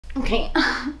Okay.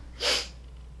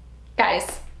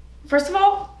 Guys, first of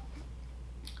all,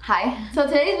 hi. So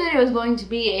today's video is going to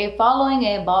be following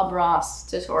a Bob Ross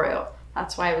tutorial.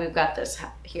 That's why we've got this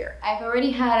here. I've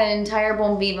already had an entire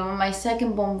bon vivre. I'm on my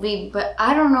second bon vivre, but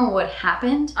I don't know what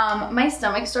happened. My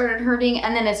stomach started hurting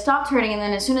and then it stopped hurting, and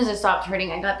then as soon as it stopped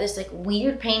hurting, I got this like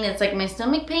weird pain. It's like my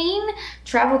stomach pain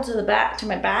traveled to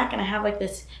my back, and I have like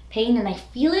this pain and I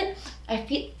feel it.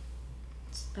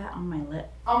 It's that on my lip.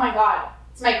 Oh my God.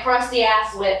 It's my crusty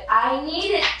ass lip. I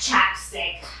need a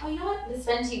chapstick. Oh, you know what? This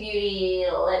Fenty Beauty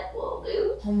lip will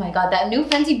do. Oh my God, that new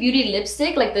Fenty Beauty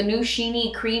lipstick, like the new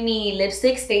sheeny, creamy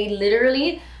lipsticks, they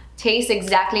literally taste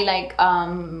exactly like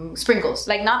sprinkles.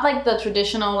 Like not like the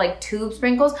traditional like tube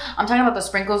sprinkles. I'm talking about the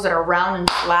sprinkles that are round and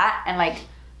flat and like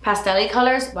pastel-y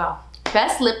colors. Wow.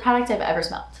 Best lip product I've ever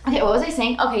smelled. Okay, what was I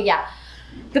saying? Okay, yeah.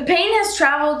 The pain has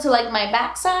traveled to like my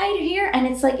backside here, and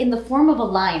it's like in the form of a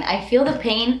line. I feel the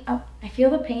pain. Oh, I feel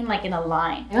the pain like in a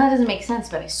line. I know that doesn't make sense,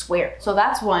 but I swear. So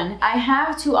that's one. I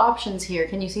have two options here.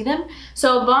 Can you see them?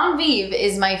 So Bon Vive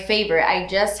is my favorite. I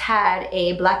just had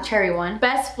a black cherry one.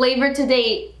 Best flavor to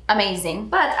date. Amazing.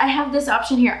 But I have this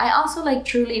option here. I also like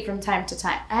Truly from time to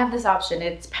time. I have this option.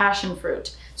 It's passion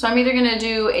fruit. So I'm either gonna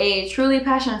do a Truly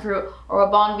passion fruit or a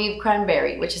Bon Vive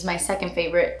cranberry, which is my second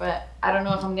favorite, but I don't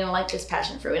know if I'm gonna like this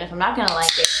passion fruit. And if I'm not gonna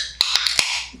like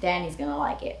it, Danny's gonna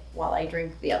like it while I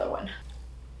drink the other one.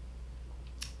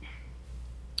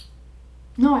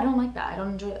 No, I don't like that. I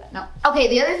don't enjoy that, no. Okay,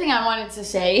 the other thing I wanted to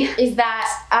say is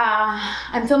that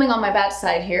I'm filming on my bad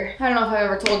side here. I don't know if I've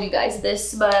ever told you guys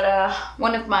this, but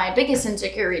one of my biggest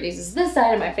insecurities is this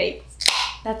side of my face.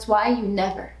 That's why you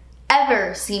never,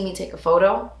 ever see me take a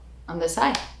photo on this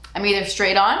side. I'm either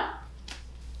straight on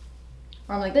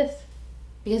or I'm like this,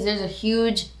 because there's a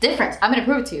huge difference. I'm gonna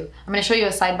prove it to you. I'm gonna show you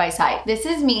a side by side. This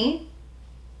is me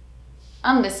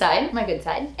on this side, my good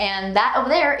side, and that over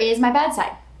there is my bad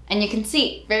side. And you can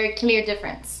see, very clear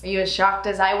difference. Are you as shocked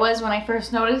as I was when I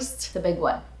first noticed? It's a big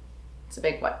one. It's a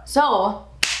big one. So,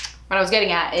 what I was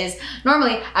getting at is,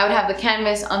 normally I would have the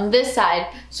canvas on this side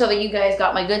so that you guys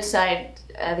got my good side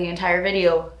the entire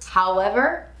video.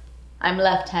 However, I'm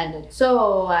left-handed,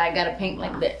 so I gotta paint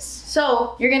like this.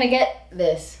 So, you're gonna get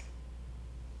this,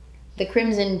 the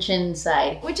crimson chin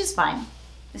side, which is fine.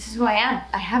 This is who I am.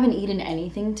 I haven't eaten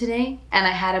anything today, and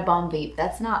I had a Bon Vive.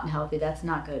 That's not healthy, that's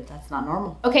not good, that's not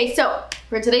normal. Okay, so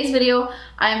for today's video,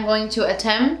 I'm going to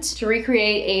attempt to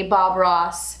recreate a Bob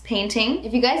Ross painting.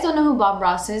 If you guys don't know who Bob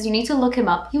Ross is, you need to look him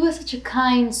up. He was such a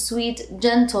kind, sweet,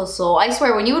 gentle soul. I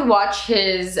swear, when you would watch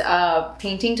his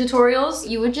painting tutorials,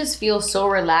 you would just feel so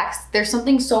relaxed. There's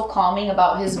something so calming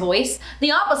about his voice,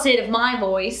 the opposite of my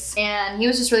voice. And he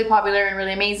was just really popular and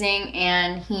really amazing,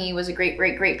 and he was a great,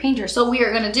 great, great painter. So we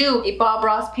are gonna do a Bob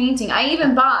Ross painting. I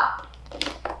even bought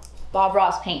Bob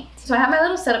Ross paint. So I have my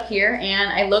little setup here,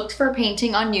 and I looked for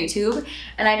painting on YouTube,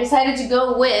 and I decided to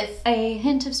go with a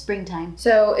hint of springtime.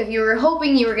 So if you were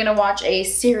hoping you were gonna watch a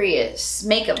serious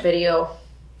makeup video,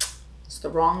 it's the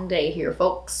wrong day here,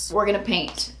 folks. We're gonna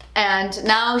paint. And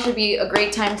now should be a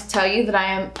great time to tell you that I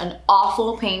am an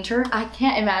awful painter. I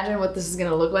can't imagine what this is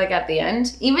gonna look like at the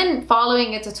end. Even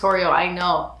following a tutorial, I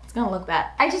know it's gonna look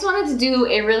bad. I just wanted to do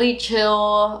a really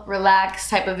chill, relaxed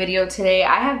type of video today.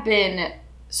 I have been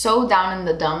so down in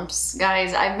the dumps,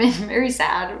 guys. I've been very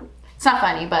sad. It's not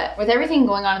funny, but with everything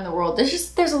going on in the world,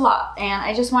 there's a lot. And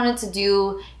I just wanted to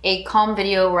do a calm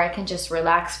video where I can just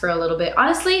relax for a little bit.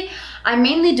 Honestly, I'm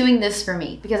mainly doing this for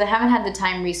me because I haven't had the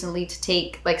time recently to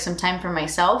take like some time for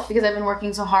myself, because I've been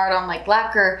working so hard on like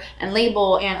LACQUER and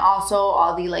label and also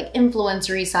all the like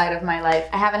influencery side of my life.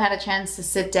 I haven't had a chance to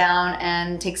sit down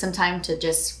and take some time to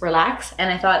just relax,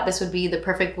 and I thought this would be the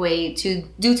perfect way to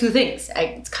do two things.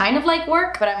 It's kind of like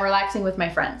work, but I'm relaxing with my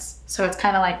friends. So it's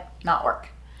kind of like not work.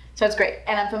 So it's great.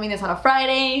 And I'm filming this on a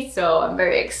Friday, so I'm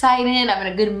very excited. I'm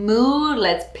in a good mood.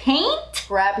 Let's paint.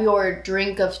 Grab your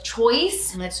drink of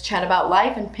choice and let's chat about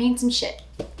life and paint some shit.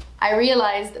 I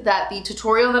realized that the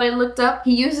tutorial that I looked up,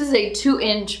 he uses a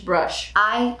 2-inch brush.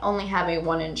 I only have a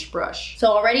 1-inch brush. So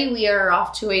already we are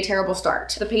off to a terrible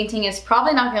start. The painting is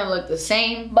probably not gonna look the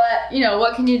same, but you know,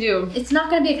 what can you do? It's not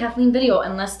gonna be a Kathleen video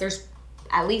unless there's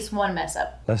at least one mess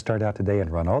up. Let's start out today and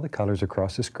run all the colors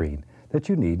across the screen that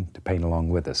you need to paint along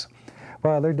with us.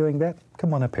 While they're doing that,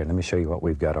 come on up here. Let me show you what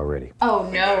we've got already. Oh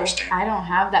no, I don't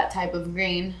have that type of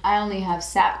green. I only have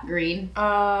sap green. Wait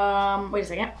a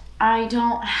second. I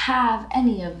don't have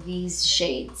any of these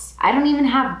shades. I don't even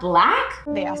have black?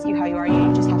 They ask you how you are,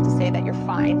 you just have to say that you're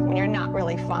fine when you're not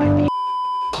really fine.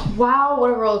 Wow, what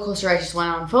a roller coaster I just went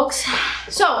on, folks.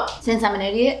 So, since I'm an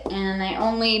idiot and I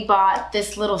only bought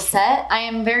this little set, I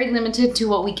am very limited to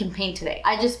what we can paint today.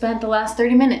 I just spent the last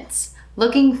 30 minutes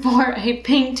looking for a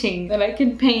painting that I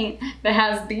can paint that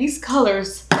has these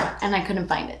colors, and I couldn't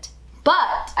find it.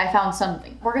 But I found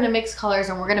something. We're gonna mix colors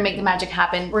and we're gonna make the magic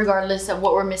happen regardless of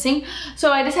what we're missing.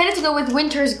 So I decided to go with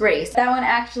Winter's Grace. That one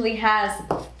actually has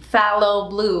phthalo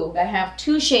blue. I have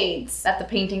 2 shades that the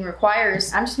painting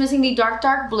requires. I'm just missing the dark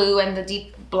blue and the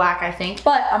deep black, I think.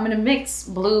 But I'm gonna mix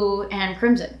blue and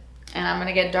crimson, and I'm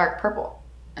gonna get dark purple.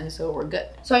 And so we're good.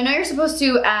 So I know you're supposed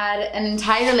to add an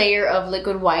entire layer of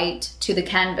liquid white to the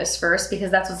canvas first, because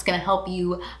that's what's gonna help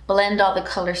you blend all the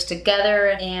colors together,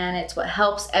 and it's what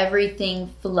helps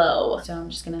everything flow. So I'm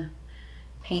just gonna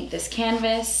paint this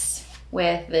canvas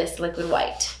with this liquid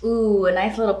white. Ooh, a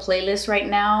nice little playlist right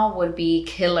now would be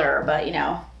killer, but you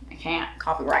know, I can't,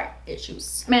 copyright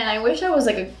issues. Man, I wish I was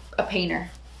like a painter.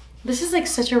 This is like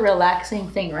such a relaxing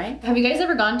thing, right? Have you guys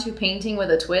ever gone to painting with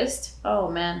a twist?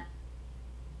 Oh man.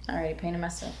 I already painted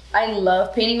myself. I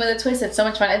love painting with a twist. It's so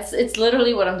much fun. It's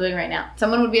literally what I'm doing right now.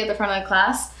 Someone would be at the front of the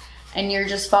class and you're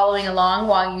just following along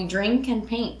while you drink and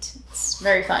paint. It's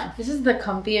very fun. This is the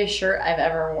comfiest shirt I've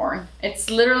ever worn. It's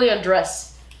literally a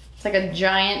dress. It's like a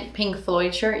giant Pink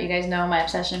Floyd shirt. You guys know my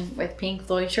obsession with Pink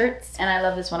Floyd shirts. And I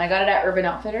love this one. I got it at Urban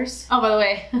Outfitters. Oh, by the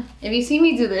way, if you see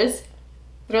me do this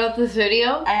throughout this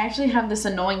video, I actually have this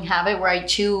annoying habit where I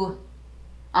chew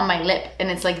on my lip,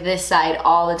 and it's like this side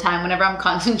all the time whenever I'm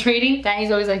concentrating.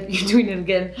 Danny's always like, you're doing it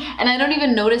again. And I don't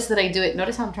even notice that I do it.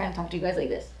 Notice how I'm trying to talk to you guys like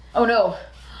this. Oh no,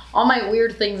 all my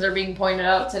weird things are being pointed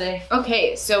out today.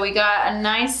 Okay, so we got a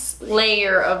nice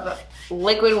layer of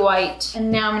liquid white.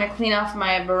 And now I'm gonna clean off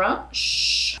my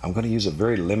brush. I'm gonna use a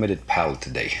very limited palette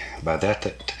today. By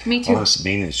that Me too. all this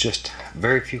means is just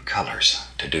very few colors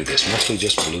to do this. Mostly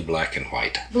just blue, black, and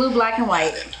white. Blue, black, and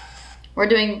white. We're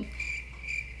doing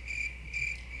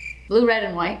blue, red,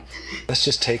 and white. Let's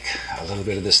just take a little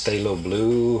bit of this phthalo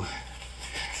blue,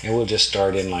 and we'll just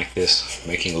start in like this,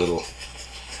 making little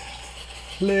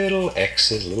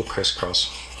X's, little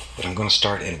crisscross. But I'm gonna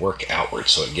start and work outward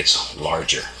so it gets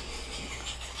larger.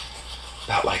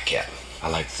 About like that. I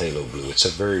like phthalo blue. It's a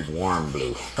very warm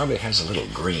blue. Probably has a little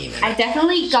green in it. I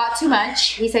definitely got too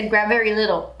much. He said grab very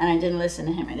little, and I didn't listen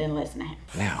to him.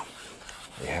 Now,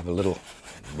 we have a little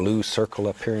blue circle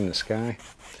up here in the sky.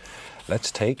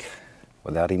 Let's take,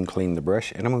 without even cleaning the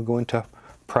brush, and I'm gonna go into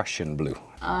Prussian blue.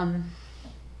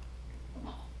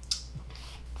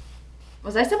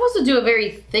 Was I supposed to do a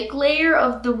very thick layer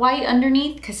of the white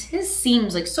underneath? Because his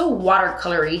seems like so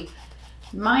watercolory.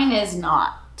 Mine is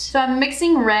not. So I'm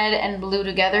mixing red and blue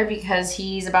together because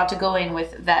he's about to go in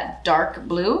with that dark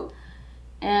blue.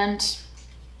 And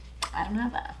I don't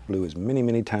have that. Blue is many,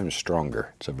 many times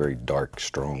stronger. It's a very dark,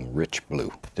 strong, rich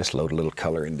blue. Just load a little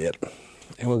color into it.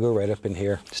 And we'll go right up in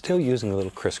here, still using a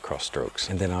little crisscross strokes.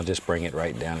 And then I'll just bring it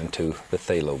right down into the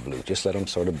phthalo blue. Just let them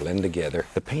sort of blend together.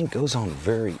 The paint goes on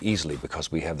very easily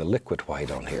because we have the liquid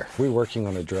white on here. We're working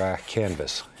on a dry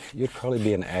canvas. You'd probably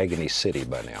be in agony city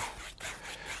by now.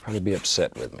 Probably be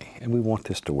upset with me. And we want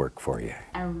this to work for you.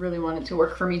 I really want it to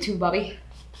work for me too, Bobby.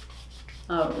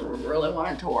 I really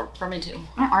want it to work for me too.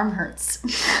 My arm hurts.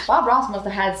 Bob Ross must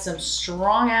have had some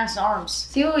strong ass arms.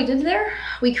 See what we did there?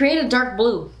 We created dark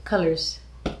blue colors.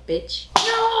 Bitch.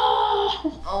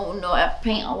 No! Oh no, I have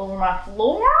paint all over my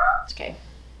floor. It's okay.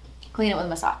 Clean it with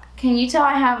my sock. Can you tell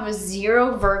I have a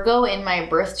 0 Virgo in my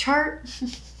birth chart?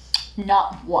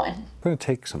 Not one. I'm going to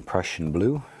take some Prussian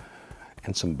blue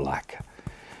and some black.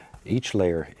 Each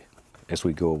layer, as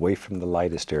we go away from the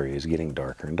lightest area, is getting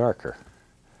darker and darker.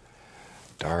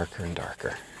 Darker and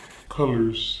darker.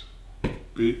 Colors,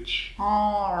 bitch.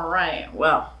 All right,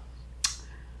 well.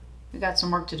 We got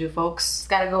some work to do, folks. It's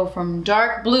gotta go from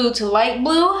dark blue to light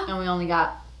blue, and we only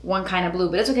got one kind of blue,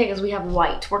 but it's okay because we have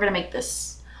white. We're gonna make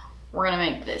this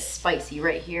spicy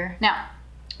right here. Now,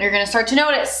 you're gonna start to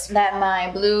notice that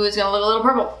my blue is gonna look a little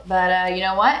purple, but you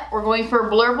know what? We're going for a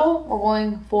blurple. We're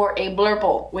going for a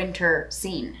blurple winter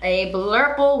scene. A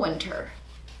blurple winter.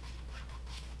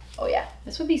 Oh yeah,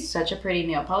 this would be such a pretty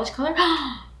nail polish color.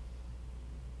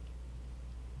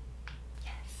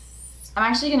 I'm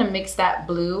actually gonna mix that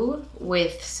blue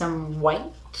with some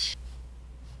white.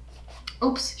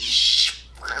 Oops.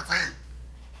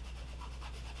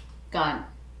 Gone.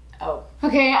 Oh.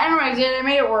 Okay, I don't know what I did. I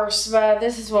made it worse, but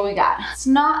this is what we got. It's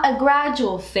not a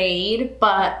gradual fade,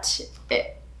 but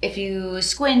if you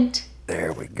squint.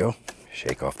 There we go.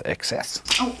 Shake off the excess.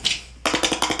 Oh.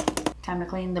 Time to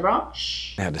clean the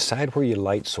brush. Now decide where your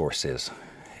light source is.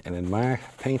 And in my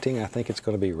painting, I think it's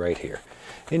going to be right here.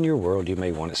 In your world, you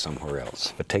may want it somewhere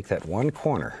else. But take that one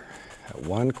corner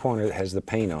that has the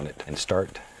paint on it, and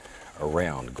start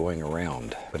around, going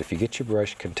around. But if you get your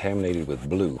brush contaminated with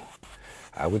blue,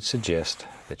 I would suggest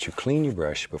that you clean your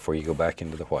brush before you go back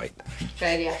into the white. Good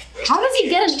idea. How does he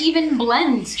get an even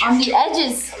blend on the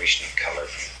edges? Coloration of color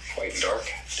from white and dark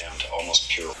down to almost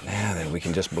pure. Now then we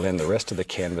can just blend the rest of the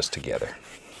canvas together.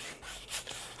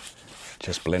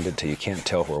 Just blend it till you can't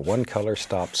tell where one color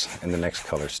stops and the next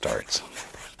color starts.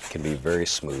 It can be very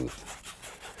smooth.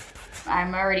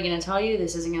 I'm already gonna tell you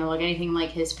this isn't gonna look anything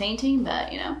like his painting,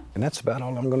 but you know. And that's about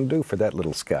all I'm gonna do for that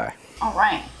little sky. All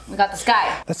right, we got the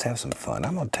sky. Let's have some fun.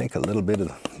 I'm gonna take a little bit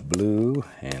of blue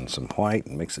and some white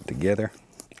and mix it together.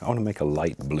 I wanna make a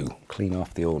light blue. Clean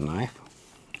off the old knife.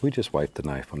 We just wiped the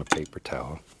knife on a paper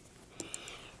towel.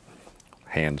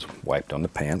 Hands wiped on the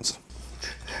pants.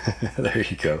 There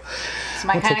you go. It's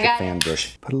my kind of guy. Take a fan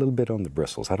brush. Put a little bit on the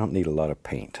bristles. I don't need a lot of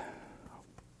paint,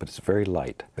 but it's very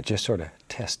light. But just sort of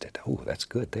test it. Oh, that's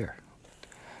good there.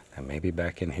 And maybe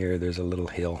back in here, there's a little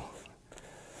hill.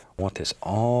 I want this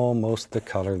almost the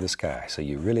color of the sky. So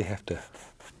you really have to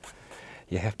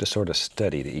sort of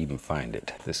study to even find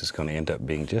it. This is going to end up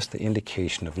being just the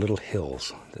indication of little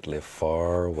hills that live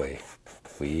far away,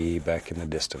 way back in the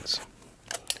distance.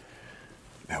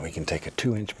 Now we can take a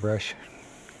 2-inch brush,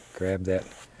 grab that,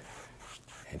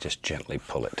 and just gently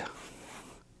pull it.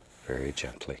 Very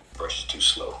gently. Brush is too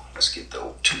slow. Let's get the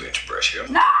old 2-inch brush here.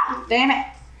 Nah, damn it.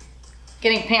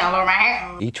 Getting paint all over my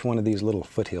hair. Each one of these little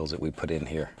foothills that we put in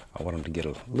here, I want them to get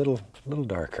a little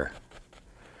darker.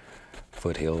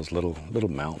 Foothills, little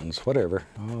mountains, whatever.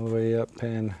 All the way up,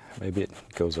 and maybe it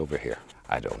goes over here.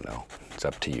 I don't know. It's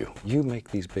up to you. You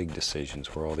make these big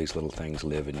decisions where all these little things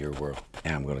live in your world.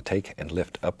 And I'm going to take and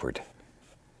lift upward.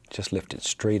 Just lift it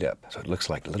straight up so it looks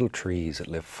like little trees that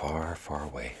live far, far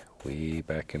away, way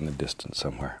back in the distance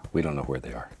somewhere. We don't know where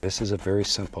they are. This is a very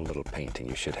simple little painting.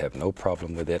 You should have no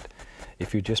problem with it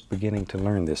if you're just beginning to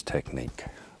learn this technique.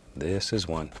 This is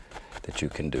one that you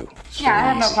can do. Yeah, I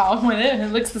have no problem with it.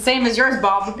 It looks the same as yours,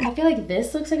 Bob. I feel like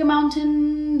this looks like a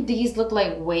mountain. These look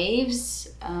like waves.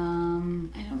 I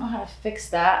don't know how to fix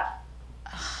that.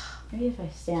 Maybe if I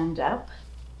stand up.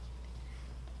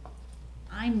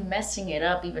 I'm messing it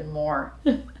up even more.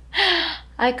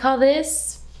 I call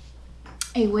this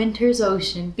a winter's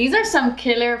ocean. These are some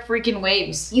killer freaking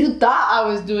waves. You thought I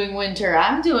was doing winter.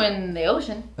 I'm doing the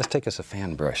ocean. Let's take us a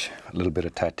fan brush, a little bit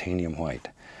of titanium white.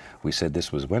 We said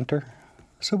this was winter,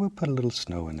 so we'll put a little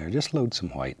snow in there. Just load some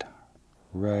white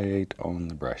right on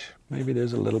the brush. Maybe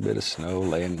there's a little bit of snow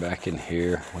laying back in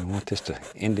here. We want this to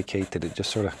indicate that it just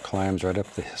sort of climbs right up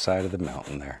the side of the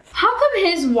mountain there. How come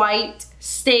his white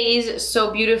stays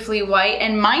so beautifully white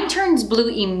and mine turns blue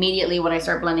immediately when I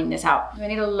start blending this out? Do I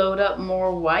need to load up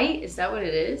more white? Is that what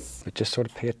it is? But just sort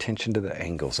of pay attention to the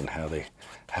angles and how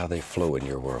they flow in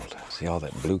your world. See all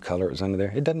that blue color is under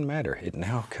there? It doesn't matter. It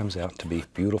now comes out to be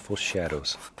beautiful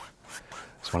shadows.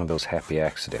 It's one of those happy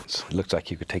accidents. It looks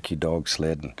like you could take your dog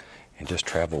sled and just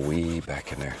travel way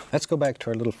back in there. Let's go back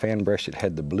to our little fan brush that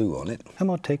had the blue on it. I'm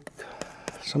gonna take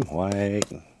some white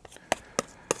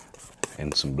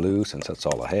and some blue, since that's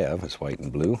all I have is white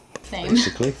and blue. Same.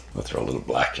 Basically. We'll throw a little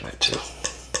black in it too.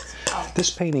 Oh.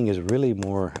 This painting is really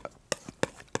more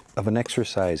of an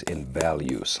exercise in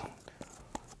values.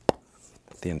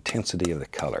 The intensity of the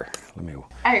color. Let me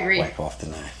wipe off the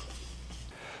knife.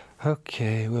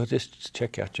 Okay, we'll just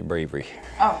check out your bravery.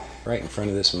 Oh. Right in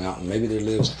front of this mountain, maybe there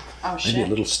lives maybe a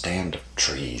little stand of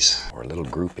trees or a little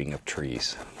grouping of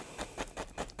trees.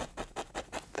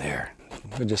 There.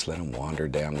 We'll just let them wander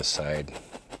down the side.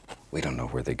 We don't know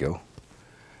where they go.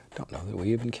 Don't know that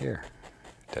we even care.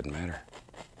 Doesn't matter.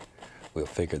 We'll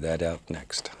figure that out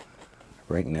next.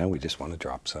 Right now, we just want to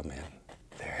drop some in.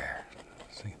 There.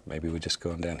 See, maybe we're just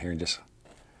going down here and just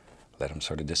let them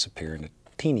sort of disappear into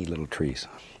teeny little trees.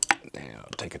 Now,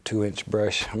 take a 2-inch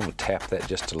brush. I'm going to tap that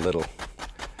just a little.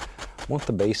 I want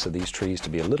the base of these trees to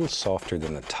be a little softer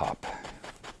than the top.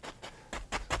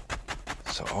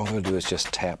 So all I'm going to do is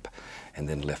just tap and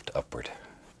then lift upward,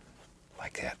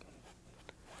 like that.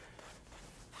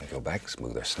 And go back,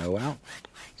 smooth our snow out.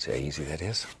 See how easy that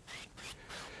is?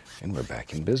 And we're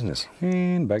back in business.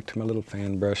 And back to my little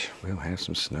fan brush. We'll have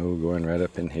some snow going right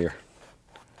up in here.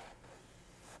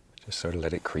 Just sort of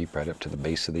let it creep right up to the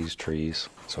base of these trees.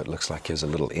 So it looks like there's a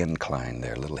little incline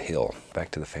there, a little hill.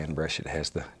 Back to the fan brush, it has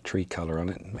the tree color on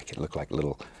it and make it look like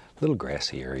little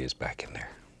grassy areas back in there.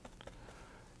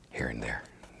 Here and there,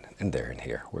 and there and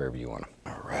here, wherever you want them.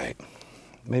 All right,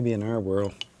 maybe in our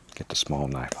world, get the small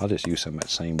knife. I'll just use some of that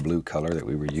same blue color that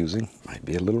we were using. Might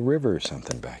be a little river or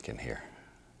something back in here.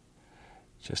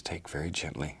 Just take very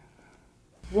gently.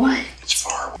 What? It's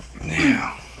far.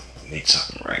 Now, need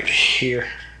something right here.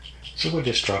 So we'll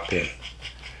just drop in.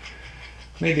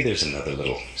 Maybe there's another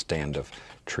little stand of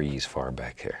trees far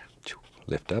back here.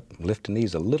 lift up. I'm lifting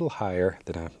these a little higher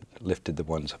than I lifted the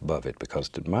ones above it because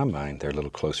to my mind they're a little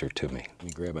closer to me. Let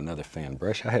me grab another fan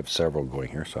brush. I have several going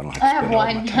here so I don't have to spend all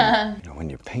my time. You know, when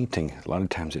you're painting, a lot of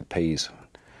times it pays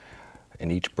in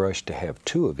each brush to have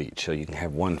two of each, so you can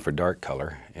have one for dark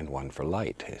color and one for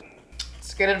light.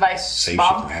 It's good advice, saves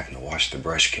Bob. you from having to wash the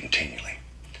brush continually.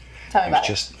 Tell me about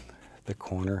just the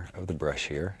corner of the brush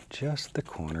here, just the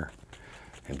corner,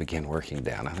 and begin working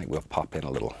down. I think we'll pop in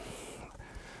a little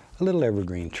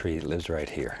evergreen tree that lives right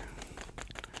here.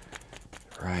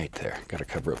 Right there. Got to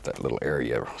cover up that little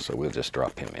area, so we'll just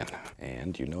drop him in.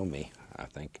 And you know me, I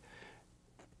think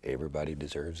everybody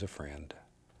deserves a friend.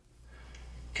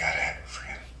 Gotta have a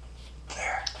friend.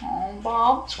 There. Oh,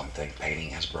 Bob. That's one thing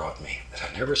painting has brought me that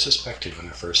I never suspected when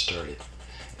I first started,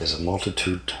 is a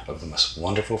multitude of the most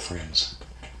wonderful friends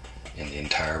in the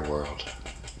entire world.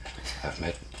 I've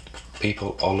met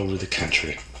people all over the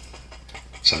country.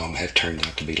 Some of them have turned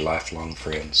out to be lifelong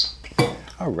friends.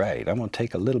 All right, I'm gonna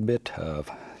take a little bit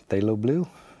of phthalo blue,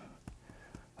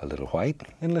 a little white,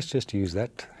 and let's just use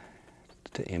that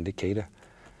to indicate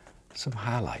some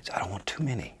highlights. I don't want too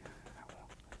many.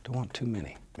 Don't want too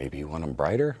many. Maybe you want them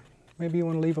brighter, maybe you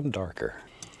want to leave them darker.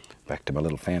 Back to my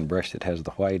little fan brush that has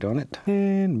the white on it,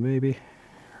 and maybe,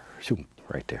 shoot,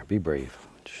 right there, be brave,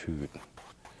 shoot.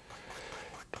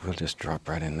 We'll just drop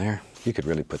right in there. You could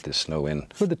really put this snow in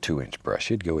with a 2-inch brush.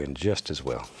 It'd go in just as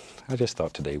well. I just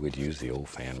thought today we'd use the old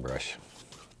fan brush.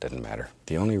 Doesn't matter.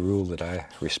 The only rule that I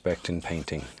respect in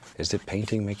painting is that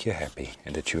painting make you happy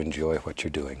and that you enjoy what you're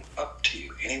doing. Up to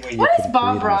you. Any way you What can is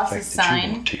Bob create an Ross's effect that you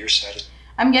sign? want to your side.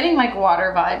 I'm getting like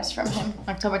water vibes from him.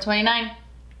 October 29.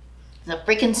 He's a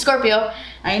freaking Scorpio.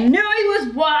 I knew he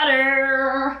was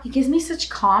water. He gives me such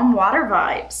calm water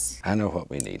vibes. I know what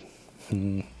we need.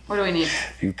 What do we need?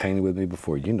 You painted with me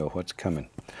before, you know what's coming.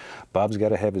 Bob's got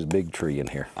to have his big tree in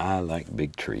here. I like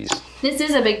big trees. This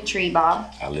is a big tree,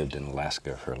 Bob. I lived in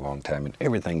Alaska for a long time and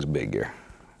everything's big here.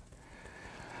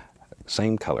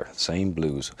 Same color, same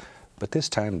blues, but this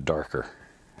time darker.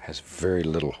 Has very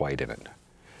little white in it.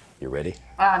 You ready?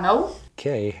 No.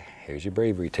 Okay, here's your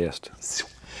bravery test.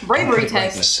 Bravery Put it right in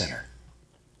the test. center.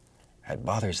 That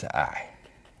bothers the eye.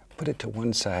 Put it to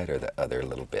one side or the other a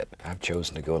little bit. I've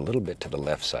chosen to go a little bit to the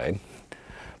left side.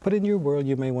 But in your world,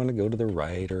 you may want to go to the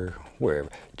right or wherever.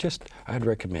 Just, I'd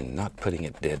recommend not putting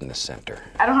it dead in the center.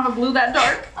 I don't have a blue that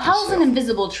dark. How's an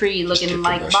invisible tree Just dip looking the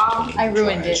like, brush Bob? until I it dry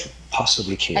ruined as it. you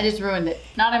possibly can. I just ruined it.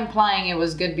 Not implying it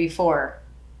was good before,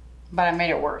 but I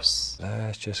made it worse.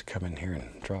 Let's just come in here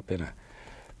and drop in a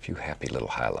few happy little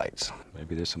highlights.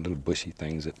 Maybe there's some little bushy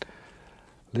things that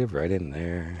live right in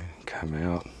there, come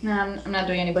out. No, I'm not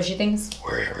doing any bushy things.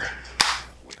 Wherever.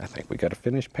 I think we got a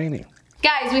finished painting.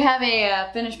 Guys, we have a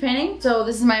finished painting. So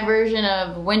this is my version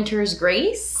of Winter's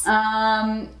Grace.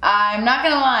 I'm not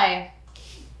gonna lie.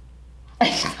 I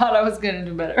thought I was gonna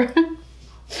do better.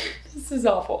 This is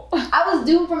awful. I was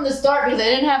doomed from the start because I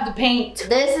didn't have the paint.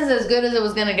 This is as good as it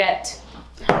was gonna get.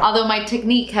 Although my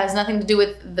technique has nothing to do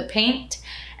with the paint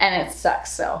and it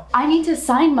sucks, so. I need to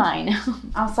sign mine.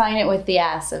 I'll sign it with the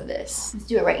ass of this. Let's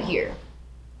do it right here.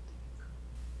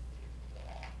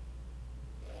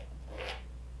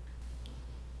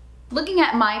 Looking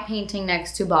at my painting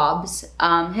next to Bob's,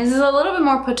 his is a little bit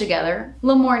more put together, a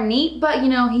little more neat, but you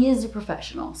know, he is a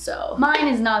professional, so. Mine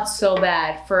is not so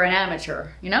bad for an amateur,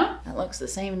 you know? That looks the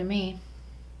same to me.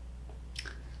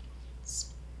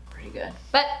 It's pretty good.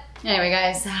 But anyway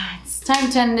guys, it's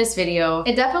time to end this video.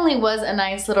 It definitely was a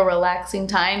nice little relaxing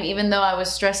time, even though I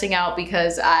was stressing out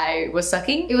because I was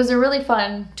sucking. It was a really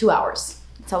fun 2 hours.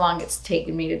 That's how long it's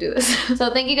taken me to do this.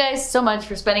 So thank you guys so much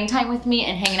for spending time with me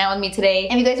and hanging out with me today.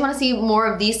 If you guys want to see more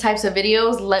of these types of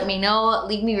videos, let me know.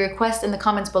 Leave me requests in the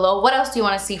comments below. What else do you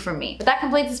want to see from me? But that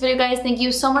completes this video, guys. Thank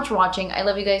you so much for watching. I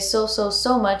love you guys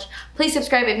so much. Please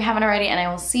subscribe if you haven't already, and I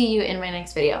will see you in my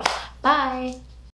next video. Bye.